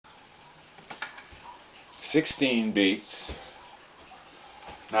16 beats,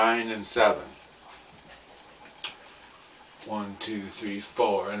 9 and 7. 1, 2, 3,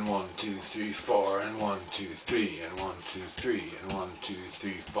 4, and 1, 2, 3, 4, and 1, 2, 3, and 1, 2, 3, and 1, 2,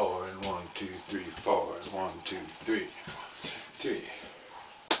 3, 4, and 1, 2, 3, 4, and 1, 2, 3, 3.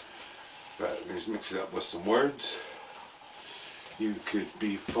 Right, we're going to mix it up with some words. You could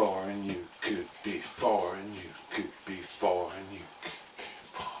be 4, and you could be 4, and you could be 4, and you could be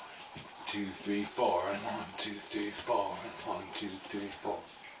 4. 2, 3, 4, and 1, 2, 3, 4, and 1, 2, 3, 4.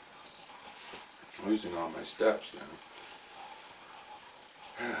 I'm losing all my steps now.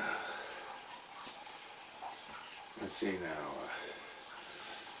 Let's see now.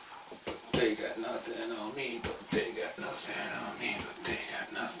 But they got nothing on me, but they got nothing on me, but they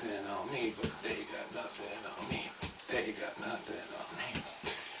got nothing on me, but they got nothing on me, but they got nothing on me,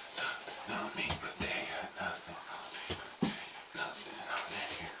 nothing on me, but they got nothing on me, but they got nothing on me.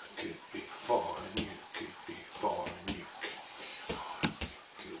 You could be 4 and you could be 4 and you could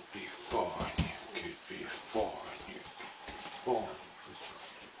be 4 and you could be 4 and you could be 4.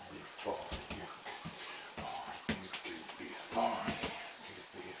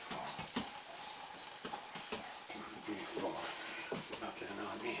 Nothing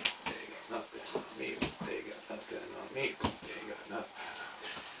on me, they got nothing on me, they got nothing on me, they got nothing.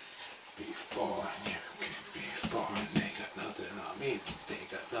 Be 4 and you could be 4 and they got nothing on me, they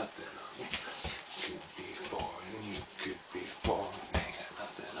got nothing on me. Could be 4 and you could be 4 and they got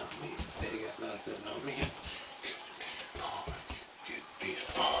nothing on me, they got nothing on me. Could be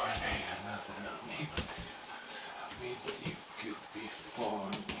 4 and they got nothing on me, but you could be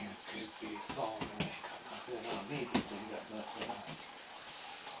 4 and you could be 4 and they got nothing on me, but they got nothing on me.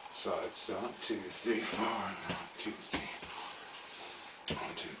 So it's 1, 2, 3, 4, 1, 2, 3,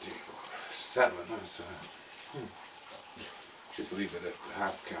 1, 2, 3, 4, 7. That's just leave it at the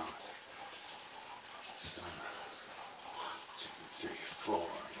half count. So 2, 3, 4, 1,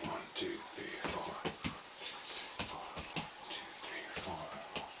 2, 3, 4. 2, 3, 4,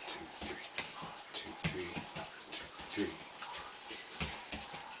 2, 3, 2, 3, 2, 3,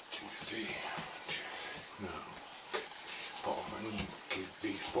 2, 3, 2, no. 4 and you could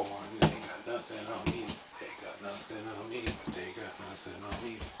be 4 and they got nothing on me, they got nothing on me, but they got nothing on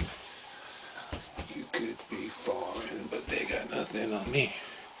me. You could be 4 and but they got nothing on me.